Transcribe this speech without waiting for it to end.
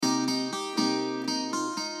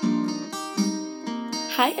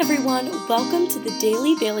Hi everyone, welcome to the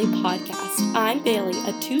Daily Bailey podcast. I'm Bailey,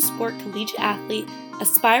 a two-sport collegiate athlete,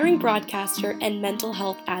 aspiring broadcaster, and mental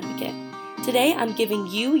health advocate. Today I'm giving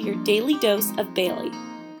you your daily dose of Bailey.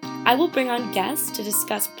 I will bring on guests to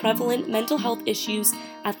discuss prevalent mental health issues,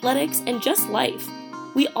 athletics, and just life.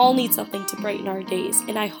 We all need something to brighten our days,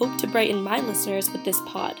 and I hope to brighten my listeners with this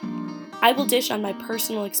pod. I will dish on my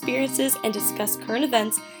personal experiences and discuss current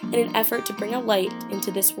events in an effort to bring a light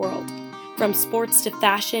into this world. From sports to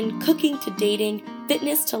fashion, cooking to dating,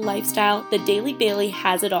 fitness to lifestyle, the Daily Bailey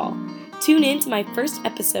has it all. Tune in to my first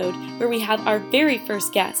episode where we have our very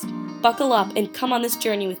first guest. Buckle up and come on this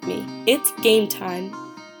journey with me. It's game time.